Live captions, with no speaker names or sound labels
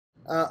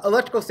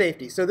Electrical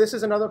safety. So this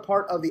is another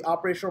part of the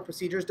operational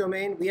procedures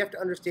domain. We have to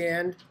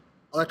understand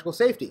electrical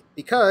safety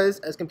because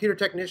as computer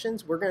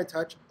technicians, we're going to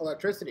touch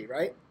electricity,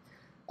 right?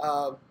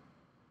 Uh,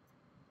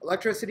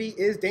 Electricity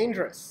is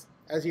dangerous,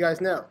 as you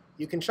guys know.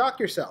 You can shock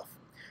yourself.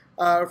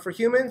 For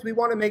humans, we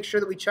want to make sure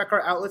that we check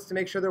our outlets to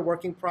make sure they're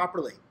working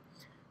properly.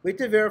 We have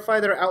to verify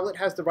that our outlet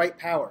has the right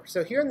power.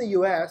 So here in the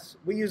US,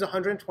 we use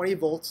 120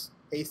 volts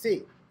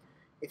AC.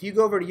 If you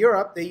go over to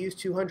Europe, they use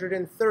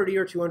 230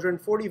 or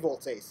 240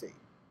 volts AC.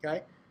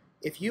 Okay?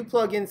 If you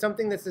plug in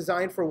something that's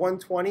designed for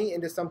 120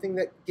 into something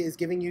that is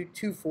giving you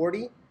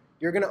 240,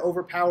 you're going to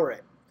overpower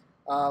it.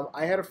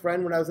 I had a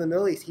friend when I was in the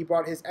Middle East, he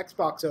brought his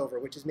Xbox over,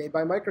 which is made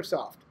by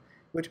Microsoft,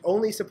 which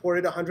only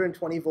supported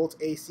 120 volts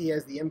AC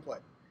as the input.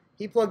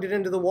 He plugged it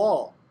into the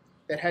wall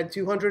that had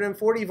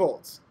 240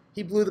 volts.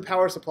 He blew the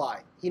power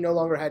supply. He no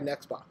longer had an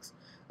Xbox.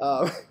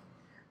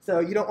 So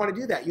you don't want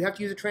to do that. You have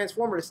to use a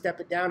transformer to step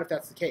it down if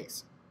that's the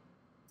case.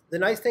 The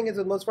nice thing is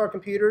with most of our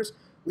computers,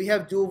 we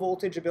have dual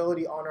voltage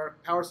ability on our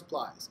power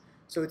supplies.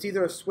 So it's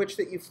either a switch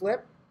that you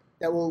flip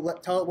that will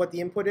tell it what the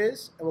input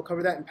is, and we'll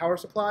cover that in power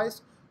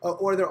supplies,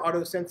 or they're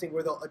auto sensing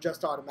where they'll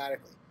adjust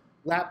automatically.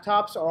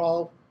 Laptops are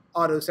all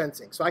auto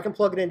sensing. So I can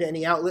plug it into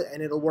any outlet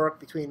and it'll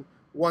work between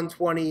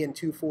 120 and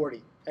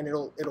 240 and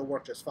it'll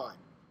work just fine.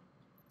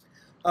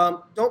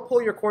 Don't pull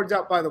your cords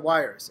out by the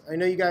wires. I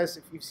know you guys,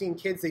 if you've seen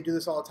kids, they do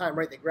this all the time,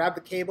 right? They grab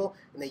the cable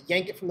and they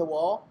yank it from the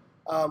wall.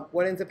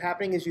 What ends up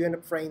happening is you end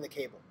up fraying the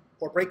cable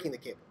or breaking the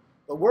cable.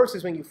 But worse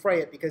is when you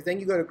fray it because then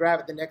you go to grab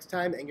it the next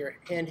time and your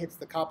hand hits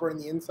the copper in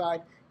the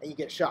inside and you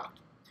get shocked.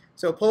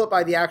 So pull it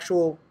by the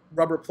actual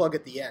rubber plug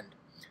at the end.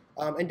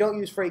 And don't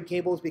use frayed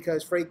cables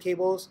because frayed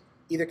cables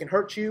either can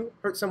hurt you,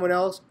 hurt someone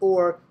else,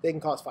 or they can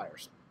cause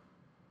fires.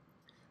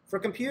 For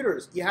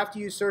computers, you have to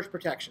use surge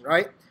protection,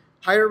 right?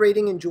 Higher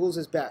rating in joules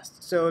is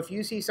best. So if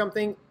you see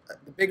something,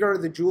 the bigger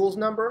the joules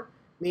number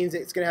means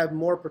it's going to have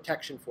more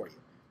protection for you.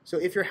 So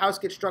if your house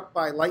gets struck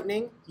by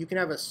lightning, you can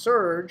have a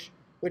surge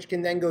which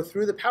can then go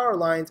through the power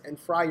lines and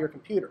fry your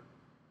computer.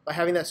 By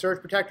having that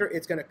surge protector,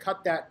 it's going to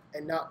cut that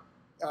and not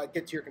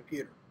get to your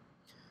computer.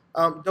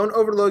 Don't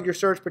overload your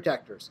surge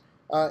protectors.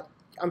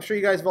 I'm sure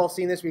you guys have all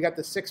seen this. We got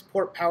the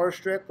 6-port power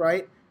strip,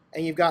 right?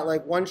 And you've got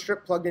like one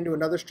strip plugged into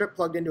another strip,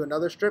 plugged into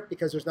another strip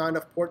because there's not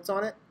enough ports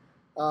on it.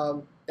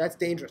 That's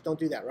dangerous. Don't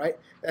do that, right?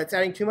 That's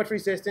adding too much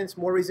resistance.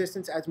 More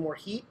resistance adds more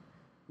heat.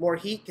 More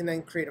heat can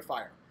then create a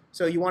fire.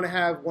 So you want to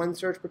have one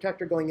surge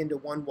protector going into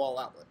one wall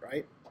outlet,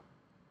 right?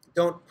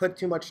 Don't put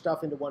too much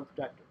stuff into one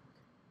protector.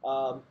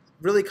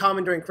 Really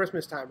common during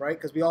Christmas time, right?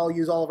 Because we all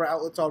use all of our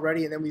outlets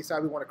already, and then we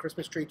decide we want a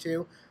Christmas tree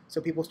too. So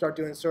people start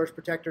doing surge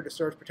protector to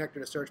surge protector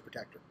to surge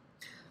protector.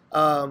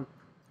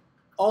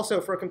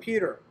 Also, for a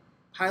computer,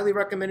 highly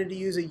recommended to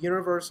use a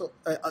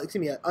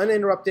an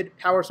uninterrupted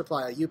power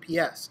supply,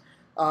 a UPS.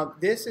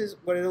 This is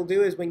what it'll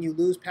do is when you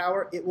lose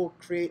power, it will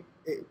create,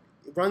 it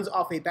runs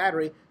off a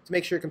battery to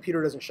make sure your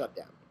computer doesn't shut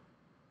down.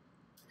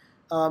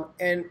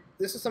 And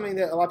this is something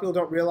that a lot of people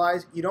don't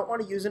realize. You don't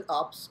want to use an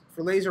UPS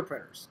for laser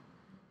printers.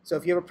 So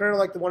if you have a printer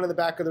like the one in the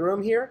back of the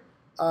room here,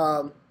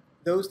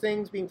 those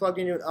things being plugged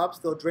into an UPS,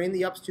 they'll drain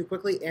the UPS too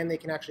quickly and they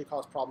can actually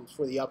cause problems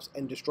for the UPS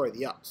and destroy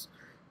the UPS.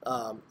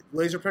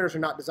 Laser printers are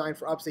not designed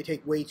for UPS. They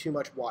take way too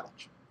much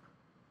wattage.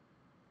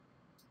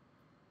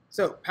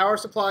 So power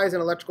supplies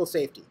and electrical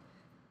safety.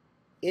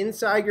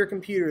 Inside your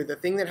computer, the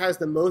thing that has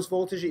the most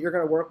voltage that you're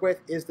going to work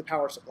with is the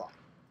power supply.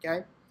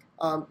 Okay?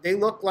 They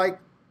look like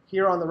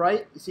here on the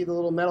right, you see the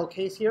little metal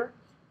case here?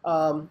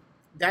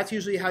 That's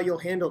usually how you'll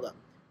handle them.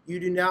 You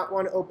do not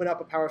want to open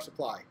up a power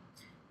supply.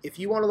 If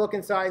you want to look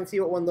inside and see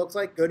what one looks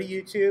like, go to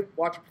YouTube,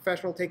 watch a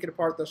professional take it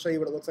apart. They'll show you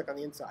what it looks like on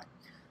the inside.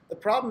 The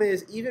problem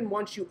is, even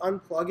once you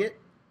unplug it,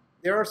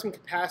 there are some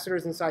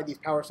capacitors inside these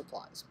power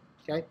supplies.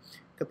 Okay?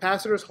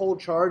 Capacitors hold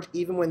charge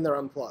even when they're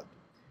unplugged.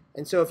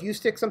 And so if you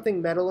stick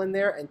something metal in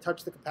there and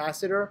touch the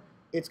capacitor,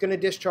 it's going to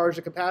discharge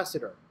the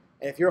capacitor.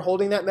 And if you're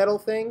holding that metal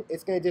thing,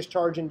 it's going to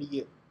discharge into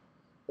you,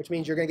 which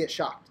means you're going to get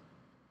shocked.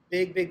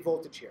 Big, big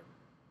voltage here.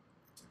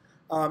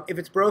 If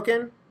it's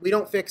broken, we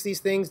don't fix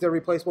these things. They're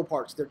replaceable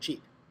parts. They're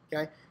cheap.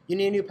 Okay? You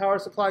need a new power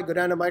supply, go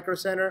down to Micro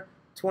Center,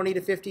 20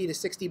 to 50 to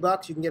 60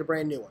 bucks, you can get a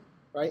brand new one,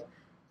 right?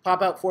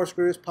 Pop out 4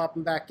 screws, pop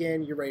them back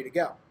in, you're ready to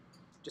go.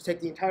 Just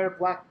take the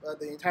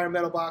entire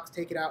metal box,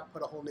 take it out,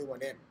 put a whole new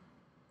one in.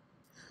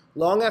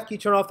 Long after you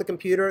turn off the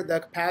computer,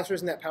 the capacitors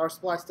in that power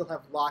supply still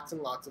have lots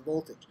and lots of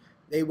voltage.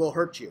 They will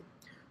hurt you.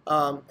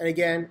 And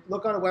again,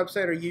 look on a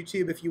website or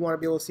YouTube if you want to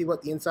be able to see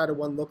what the inside of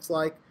one looks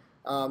like.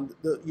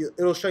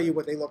 It'll show you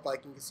what they look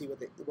like, and you can see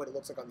what it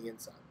looks like on the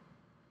inside.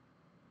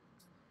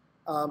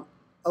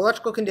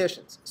 Electrical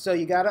conditions. So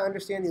you got to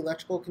understand the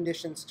electrical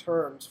conditions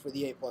terms for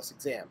the A+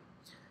 exam.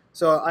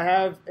 So I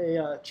have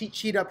a cheat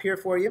sheet up here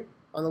for you.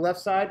 On the left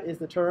side is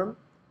the term,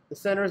 the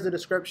center is the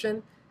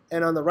description,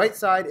 and on the right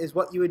side is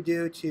what you would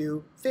do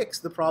to fix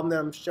the problem that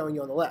I'm showing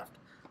you on the left.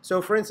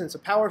 So for instance, a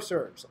power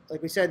surge.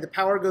 Like we said, the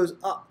power goes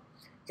up.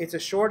 It's a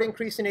short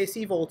increase in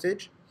AC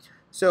voltage.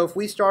 So if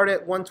we start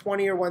at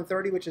 120 or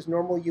 130, which is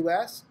normal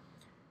US,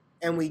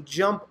 and we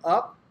jump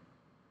up,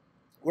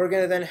 we're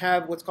going to then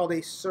have what's called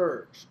a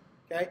surge.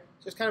 Okay,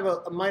 just kind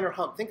of a minor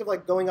hump. Think of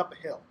like going up a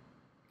hill.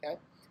 Okay,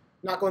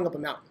 not going up a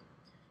mountain.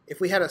 If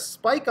we had a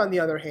spike, on the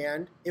other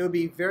hand, it would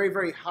be very,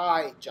 very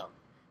high jump.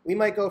 We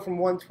might go from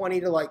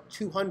 120 to like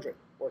 200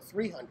 or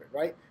 300,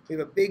 right? We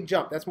have a big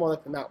jump. That's more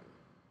like the mountain.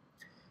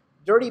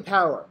 Dirty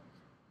power.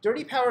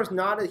 Dirty power is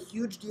not a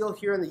huge deal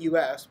here in the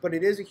US, but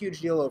it is a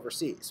huge deal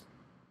overseas.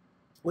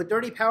 What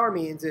dirty power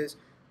means is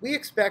we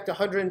expect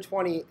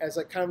 120 as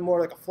like kind of more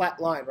like a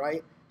flat line, right?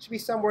 It should be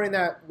somewhere in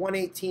that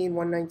 118,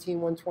 119,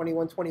 120,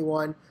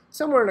 121,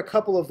 somewhere in a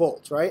couple of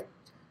volts, right?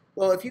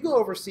 Well, if you go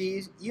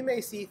overseas, you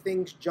may see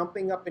things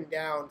jumping up and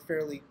down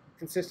fairly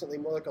consistently,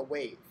 more like a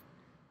wave.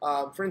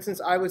 For instance,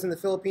 I was in the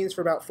Philippines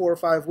for about 4 or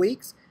 5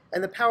 weeks,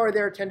 and the power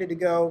there tended to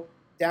go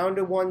down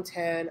to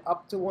 110,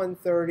 up to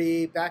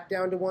 130, back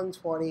down to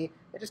 120.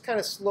 It just kind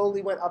of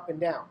slowly went up and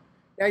down.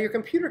 Now, your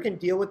computer can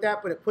deal with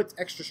that, but it puts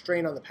extra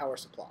strain on the power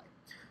supply.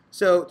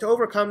 So to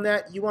overcome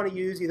that, you want to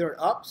use either an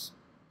UPS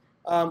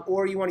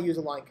or you want to use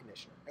a line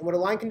conditioner. And what a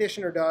line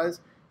conditioner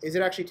does is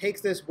it actually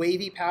takes this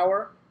wavy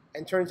power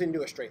and turns it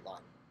into a straight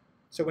line.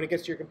 So when it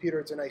gets to your computer,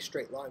 it's a nice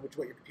straight line, which is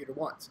what your computer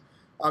wants.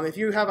 If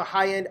you have a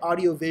high-end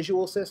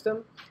audio-visual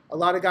system, a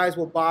lot of guys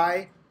will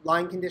buy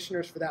line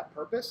conditioners for that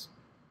purpose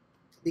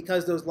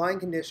because those line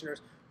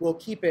conditioners will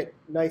keep it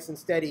nice and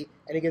steady,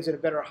 and it gives it a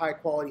better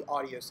high-quality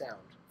audio sound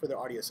for their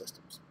audio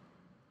systems.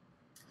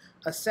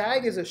 A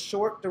sag is a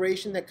short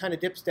duration that kind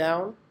of dips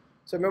down.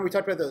 So remember we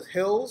talked about those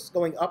hills.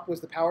 Going up was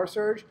the power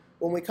surge.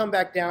 When we come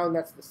back down,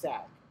 that's the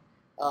sag.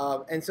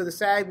 And so the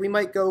sag, we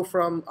might go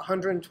from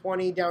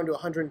 120 down to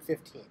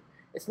 115.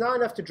 It's not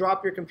enough to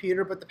drop your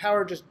computer, but the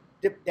power just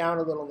dipped down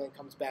a little and then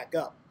comes back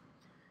up.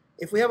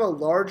 If we have a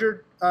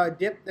larger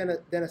dip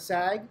than a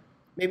sag,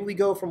 maybe we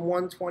go from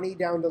 120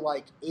 down to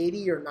like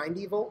 80 or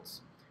 90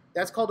 volts.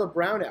 That's called a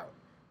brownout,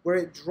 where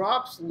it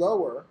drops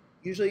lower,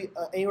 usually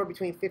anywhere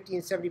between 50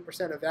 and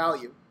 70% of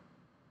value.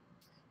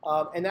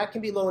 And that can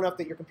be low enough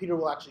that your computer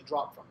will actually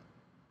drop from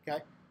it.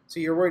 Okay? So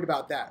you're worried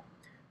about that.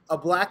 A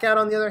blackout,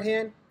 on the other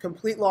hand,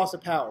 complete loss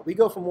of power. We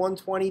go from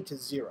 120 to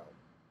 0.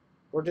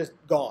 We're just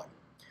gone.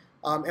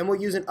 And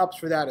we'll use an UPS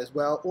for that as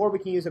well, or we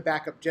can use a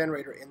backup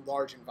generator in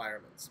large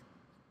environments.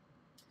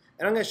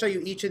 And I'm going to show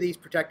you each of these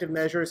protective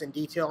measures in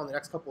detail on the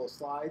next couple of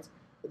slides,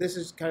 but this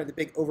is kind of the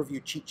big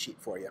overview cheat sheet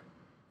for you.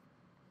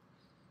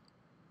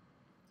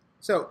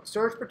 So,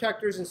 surge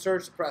protectors and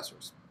surge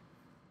suppressors.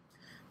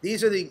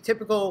 These are the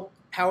typical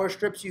power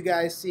strips you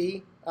guys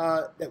see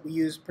that we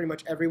use pretty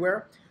much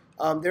everywhere.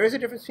 There is a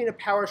difference between a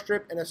power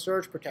strip and a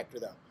surge protector,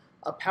 though.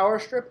 A power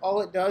strip, all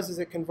it does is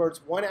it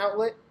converts one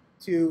outlet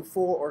to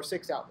 4 or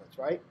 6 outlets,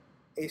 right?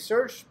 A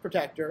surge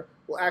protector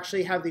will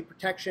actually have the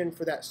protection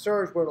for that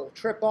surge where it'll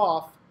trip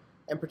off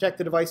and protect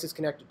the devices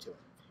connected to it.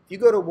 If you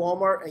go to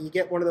Walmart and you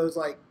get one of those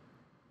like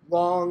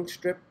long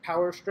strip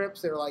power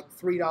strips that are like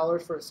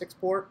 $3 for a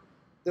 6-port,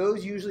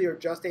 those usually are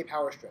just a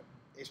power strip.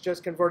 It's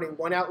just converting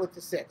one outlet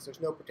to 6.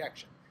 There's no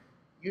protection.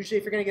 Usually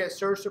if you're going to get a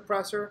surge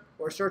suppressor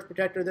or a surge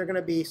protector, they're going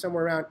to be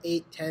somewhere around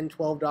 $8, $10,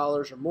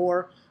 $12 or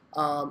more.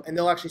 And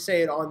they'll actually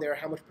say it on there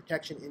how much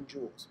protection in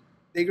joules.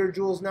 Bigger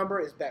joules number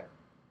is better.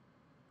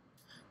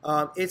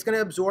 It's going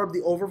to absorb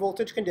the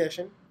overvoltage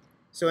condition.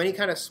 So any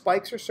kind of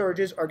spikes or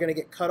surges are going to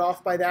get cut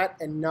off by that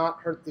and not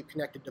hurt the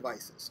connected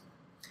devices.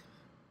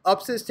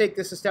 UPSs take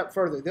this a step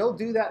further. They'll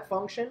do that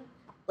function,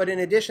 but in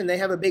addition, they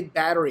have a big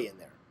battery in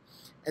there.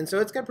 And so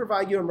it's going to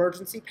provide you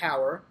emergency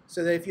power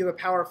so that if you have a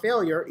power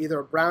failure, either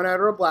a brownout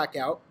or a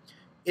blackout,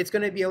 it's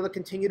going to be able to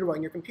continue to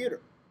run your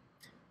computer.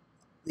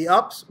 The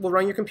UPS will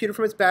run your computer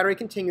from its battery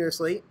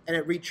continuously, and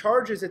it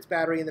recharges its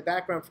battery in the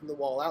background from the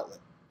wall outlet.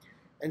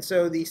 And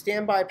so the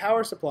standby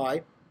power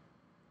supply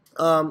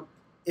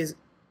is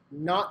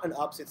not an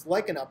UPS. It's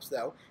like an UPS,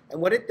 though.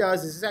 And what it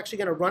does is it's actually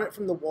going to run it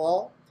from the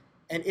wall,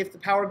 and if the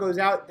power goes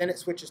out, then it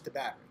switches to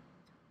battery.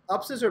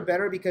 UPSs are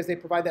better because they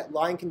provide that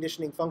line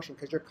conditioning function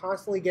because you're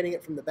constantly getting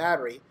it from the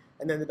battery,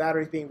 and then the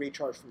battery is being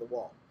recharged from the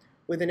wall.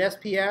 With an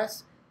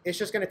SPS, it's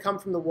just going to come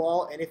from the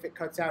wall, and if it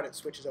cuts out, it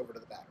switches over to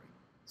the battery.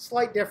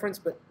 Slight difference,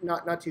 but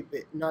not too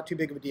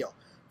big of a deal.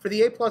 For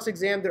the A+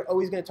 exam, they're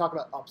always going to talk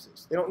about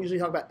UPSs. They don't usually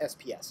talk about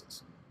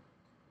SPSs.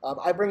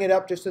 I bring it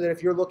up just so that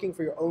if you're looking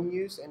for your own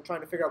use and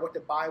trying to figure out what to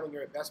buy when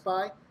you're at Best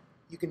Buy,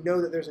 you can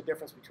know that there's a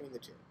difference between the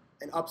two,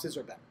 and UPSs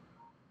are better.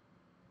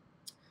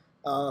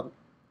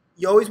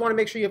 You always want to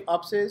make sure you have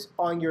UPSs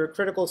on your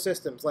critical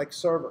systems like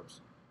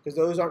servers, because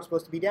those aren't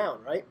supposed to be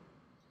down, right?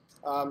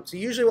 So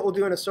usually what we'll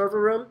do in a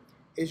server room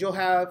is you'll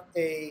have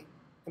a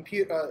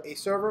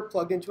server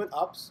plugged into an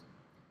UPS,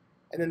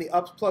 and then the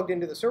UPS plugged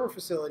into the server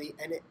facility,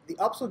 and the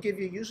UPS will give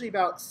you usually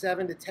about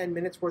 7 to 10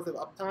 minutes worth of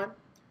uptime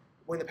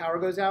when the power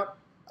goes out,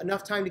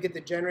 enough time to get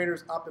the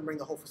generators up and bring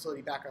the whole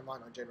facility back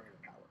online on generator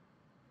power.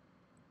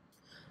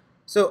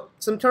 So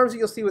some terms that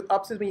you'll see with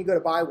UPSs when you go to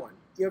buy one.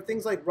 You have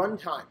things like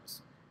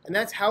runtimes, and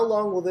that's how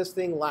long will this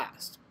thing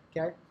last,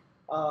 okay?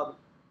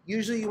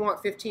 Usually you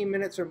want 15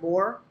 minutes or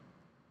more.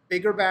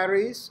 Bigger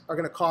batteries are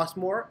going to cost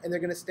more, and they're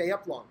going to stay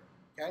up longer,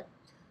 okay?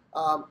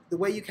 The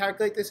way you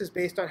calculate this is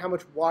based on how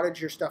much wattage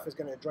your stuff is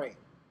going to drain.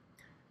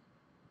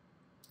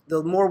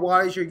 The more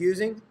wattage you're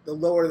using, the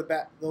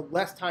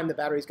less time the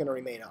battery is going to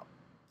remain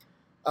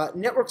up.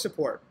 Network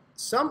support.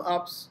 Some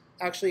UPS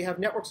actually have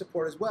network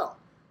support as well,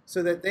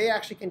 so that they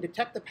actually can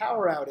detect the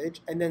power outage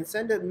and then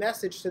send a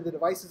message to the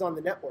devices on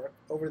the network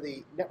over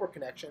the network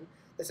connection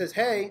that says,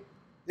 hey,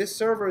 this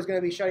server is going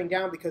to be shutting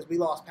down because we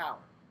lost power.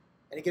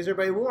 And it gives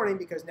everybody a warning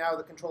because now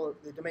the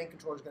domain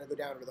controller is going to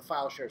go down or the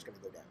file share is going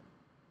to go down.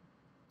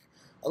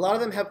 A lot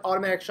of them have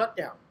automatic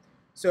shutdown.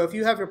 So if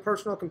you have your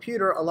personal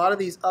computer, a lot of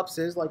these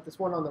UPSs, like this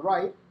one on the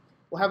right,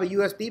 will have a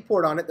USB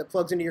port on it that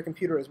plugs into your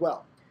computer as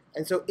well.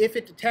 And so if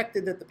it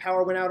detected that the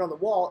power went out on the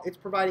wall, it's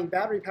providing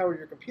battery power to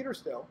your computer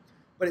still,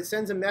 but it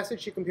sends a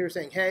message to your computer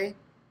saying, hey,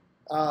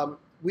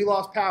 we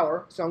lost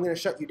power, so I'm going to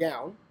shut you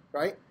down,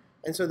 right?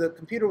 And so the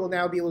computer will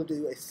now be able to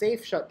do a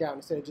safe shutdown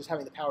instead of just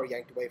having the power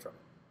yanked away from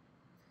it.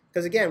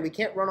 Because again, we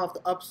can't run off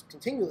the UPS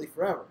continually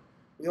forever.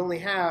 We only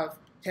have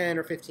 10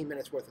 or 15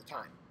 minutes worth of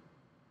time.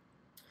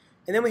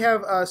 And then we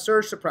have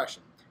surge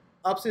suppression.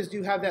 UPSs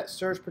do have that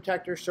surge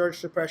protector, surge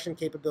suppression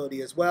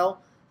capability as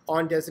well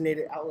on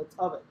designated outlets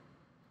of it.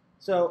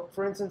 So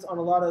for instance, on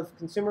a lot of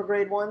consumer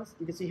grade ones,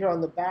 you can see here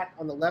on the back,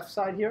 on the left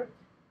side here,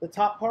 the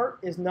top part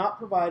is not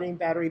providing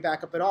battery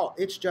backup at all.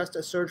 It's just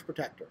a surge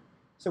protector.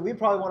 So we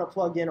probably want to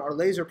plug in our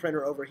laser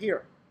printer over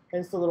here,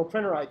 hence the little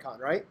printer icon,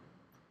 right?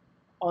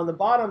 On the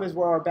bottom is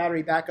where our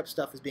battery backup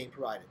stuff is being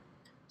provided.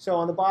 So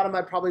on the bottom,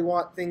 I probably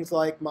want things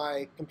like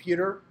my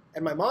computer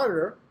and my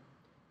monitor.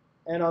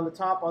 And on the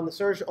top, on the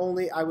surge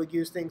only, I would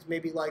use things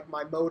maybe like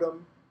my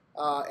modem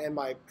and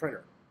my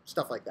printer,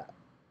 stuff like that.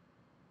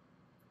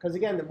 Because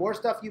again, the more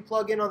stuff you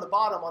plug in on the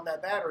bottom on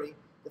that battery,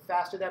 the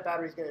faster that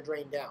battery is going to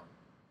drain down.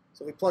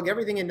 So if we plug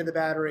everything into the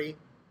battery,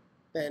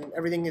 then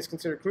everything is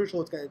considered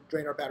crucial. It's going to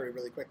drain our battery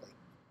really quickly.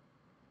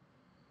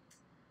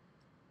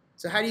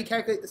 So how do you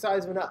calculate the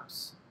size of an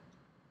UPS?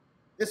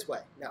 This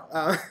way.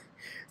 No.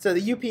 So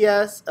the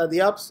UPS,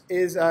 the UPS,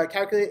 is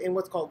calculated in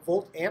what's called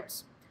volt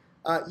amps.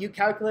 You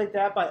calculate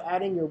that by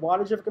adding your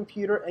wattage of a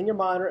computer and your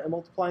monitor and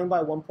multiplying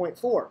by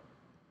 1.4.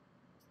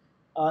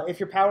 If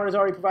your power is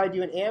already provided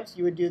you in amps,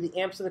 you would do the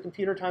amps of the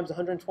computer times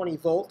 120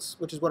 volts,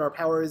 which is what our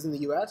power is in the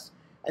US,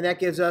 and that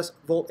gives us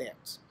volt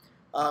amps.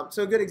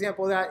 So a good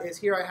example of that is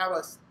here I have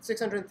a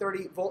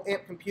 630 volt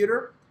amp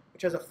computer,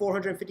 which has a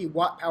 450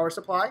 watt power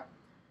supply.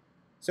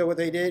 So what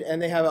they did,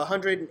 and they have a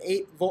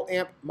 108 volt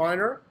amp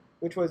monitor,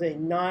 which was a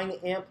 9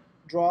 amp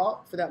draw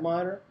for that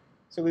monitor.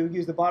 So we would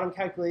use the bottom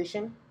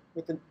calculation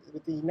with the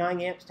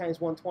 9 amps times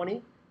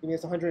 120, giving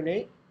us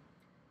 108.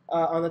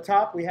 On the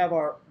top, we have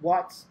our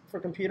watts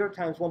for computer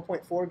times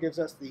 1.4 gives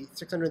us the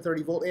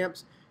 630 volt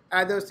amps.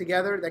 Add those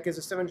together, that gives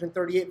us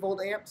 738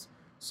 volt amps.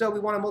 So we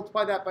want to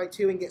multiply that by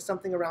 2 and get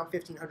something around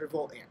 1500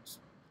 volt amps,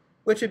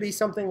 which would be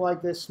something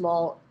like this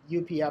small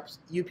UPS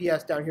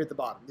down here at the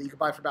bottom that you could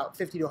buy for about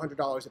 $50 to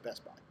 $100 at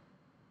Best Buy.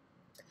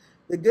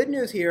 The good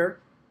news here,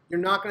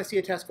 you're not going to see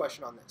a test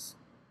question on this.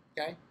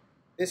 Okay?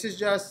 This is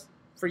just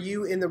for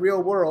you in the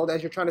real world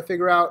as you're trying to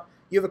figure out,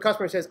 you have a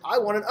customer who says, I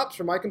want an UPS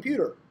for my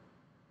computer.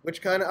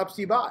 Which kind of UPS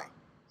do you buy?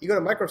 You go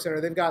to Micro Center,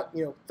 they've got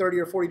 30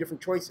 or 40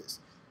 different choices.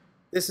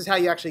 This is how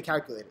you actually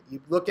calculate it. You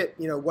look at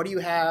what do you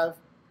have,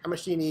 how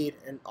much do you need,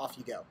 and off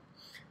you go.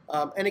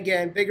 And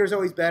again, bigger is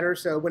always better,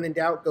 so when in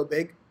doubt, go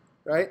big,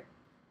 right?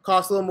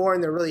 Cost a little more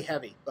and they're really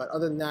heavy, but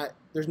other than that,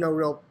 there's no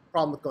real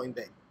problem with going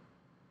big.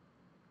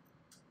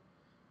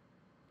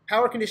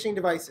 Power conditioning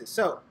devices.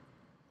 So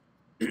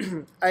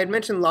I had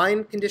mentioned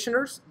line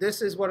conditioners.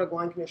 This is what a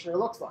line conditioner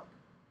looks like.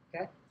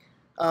 Okay.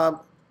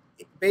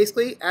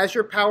 Basically, as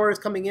your power is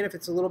coming in, if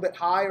it's a little bit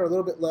high or a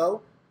little bit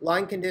low,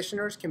 line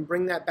conditioners can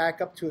bring that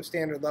back up to a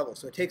standard level.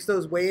 So it takes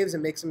those waves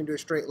and makes them into a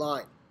straight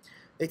line.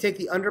 They take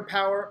the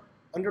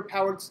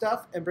underpowered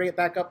stuff and bring it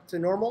back up to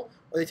normal,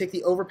 or they take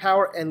the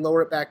overpower and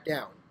lower it back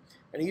down.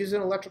 And I use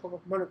an electrical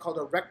component called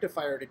a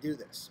rectifier to do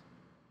this.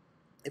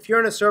 If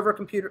you're in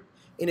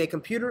a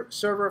computer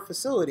server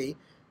facility,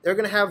 they're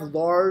going to have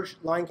large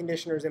line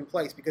conditioners in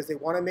place because they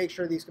want to make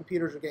sure these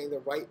computers are getting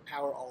the right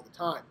power all the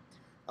time.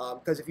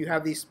 Because if you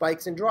have these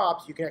spikes and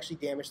drops, you can actually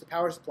damage the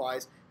power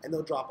supplies and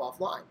they'll drop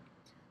offline.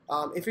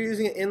 If you're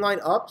using an inline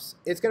UPS,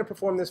 it's going to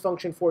perform this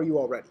function for you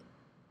already.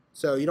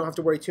 So you don't have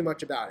to worry too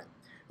much about it.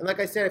 And like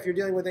I said, if you're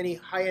dealing with any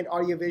high-end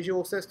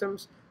audiovisual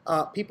systems,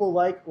 people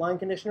like line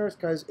conditioners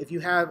because if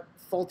you have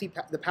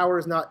the power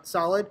is not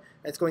solid,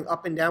 and it's going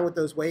up and down with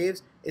those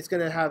waves, it's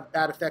going to have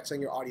bad effects on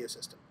your audio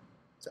system.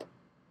 So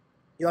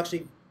you'll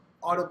actually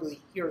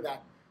audibly hear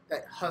that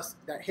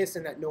hiss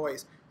and that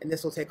noise, and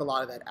this will take a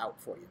lot of that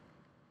out for you.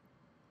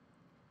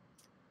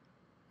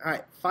 All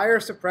right,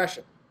 fire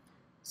suppression.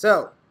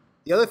 So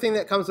the other thing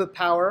that comes with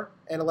power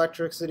and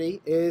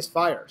electricity is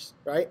fires,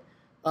 right?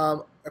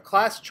 A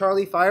Class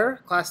Charlie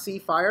fire, Class C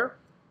fire,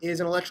 is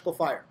an electrical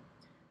fire.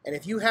 And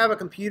if you have a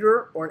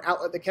computer or an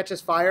outlet that catches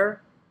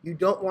fire, you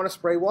don't want to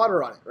spray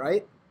water on it,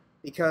 right?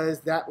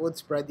 Because that would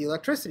spread the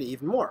electricity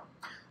even more.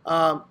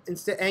 And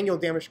you'll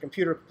damage the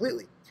computer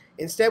completely.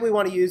 Instead, we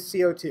want to use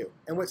CO2.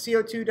 And what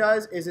CO2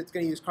 does is it's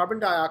going to use carbon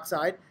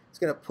dioxide. It's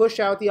going to push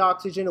out the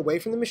oxygen away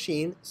from the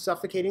machine,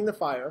 suffocating the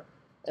fire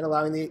and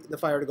allowing the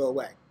fire to go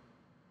away.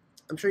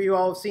 I'm sure you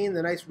all have seen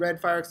the nice red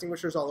fire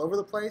extinguishers all over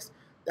the place.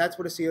 That's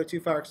what a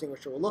CO2 fire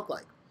extinguisher will look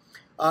like.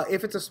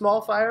 If it's a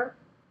small fire,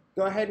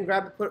 go ahead and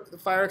grab the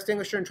fire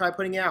extinguisher and try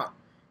putting it out.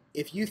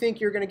 If you think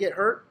you're going to get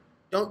hurt,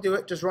 don't do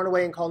it. Just run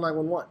away and call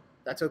 911.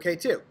 That's okay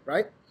too,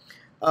 right?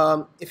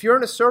 If you're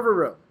in a server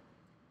room,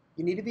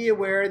 you need to be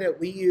aware that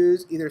we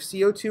use either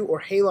CO2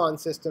 or halon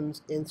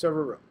systems in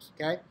server rooms,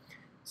 okay?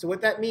 So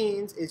what that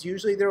means is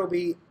usually there will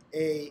be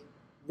a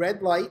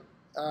red light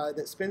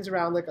that spins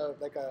around like a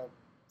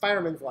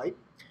fireman's light,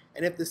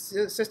 and if the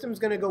system's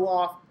going to go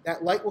off,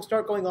 that light will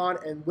start going on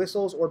and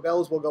whistles or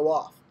bells will go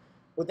off.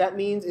 What that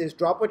means is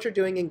drop what you're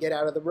doing and get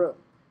out of the room,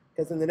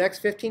 because in the next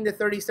 15 to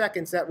 30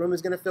 seconds, that room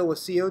is going to fill with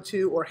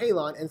CO2 or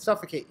halon and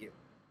suffocate you,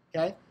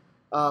 okay?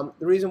 The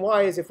reason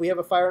why is if we have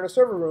a fire in a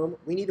server room,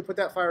 we need to put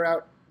that fire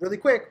out really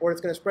quick or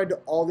it's going to spread to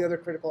all the other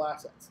critical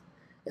assets.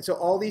 And so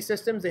all these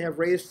systems, they have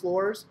raised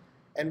floors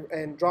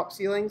and drop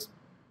ceilings,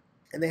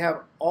 and they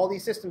have all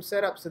these systems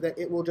set up so that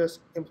it will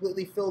just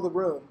completely fill the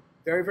room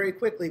very, very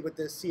quickly with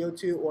this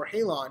CO2 or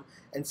halon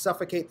and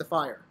suffocate the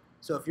fire.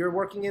 So if you're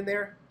working in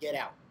there, get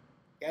out,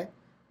 okay?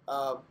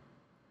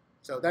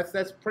 So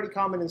that's pretty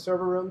common in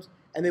server rooms,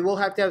 and they will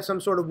have to have some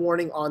sort of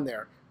warning on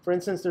there. For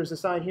instance, there's a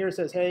sign here that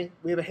says, hey,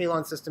 we have a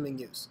halon system in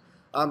use.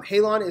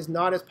 Halon is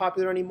not as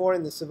popular anymore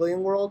in the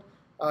civilian world.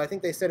 I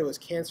think they said it was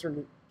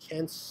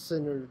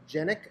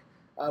carcinogenic,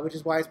 which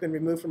is why it's been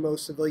removed from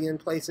most civilian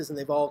places, and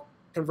they've all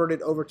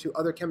converted over to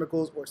other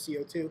chemicals or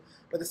CO2.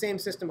 But the same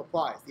system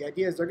applies. The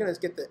idea is they're going to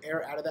get the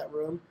air out of that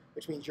room,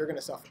 which means you're going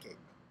to suffocate.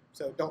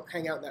 So don't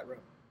hang out in that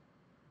room.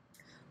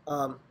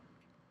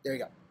 There you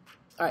go.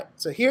 All right,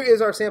 so here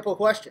is our sample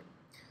question.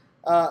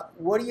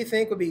 What do you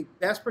think would be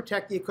best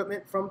protect the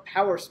equipment from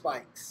power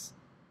spikes?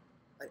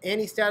 An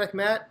anti-static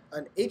mat,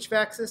 an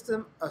HVAC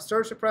system, a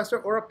surge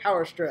suppressor, or a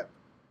power strip?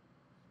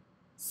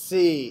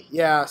 C,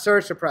 yeah,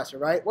 surge suppressor,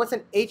 right? What's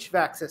an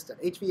HVAC system?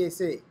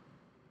 HVAC?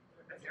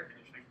 That's air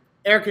conditioning.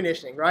 Air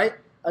conditioning, right?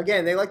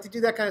 Again, they like to do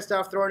that kind of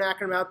stuff, throw an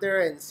acronym out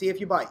there and see if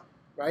you bite,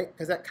 right?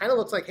 Because that kind of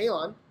looks like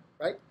halon,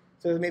 right?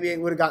 So maybe it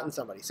would have gotten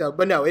somebody. So,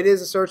 but no, it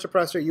is a surge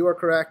suppressor. You are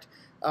correct.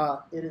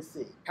 It is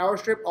C. Power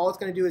strip, all it's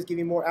going to do is give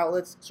you more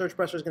outlets. Surge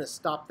suppressor is going to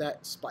stop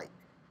that spike.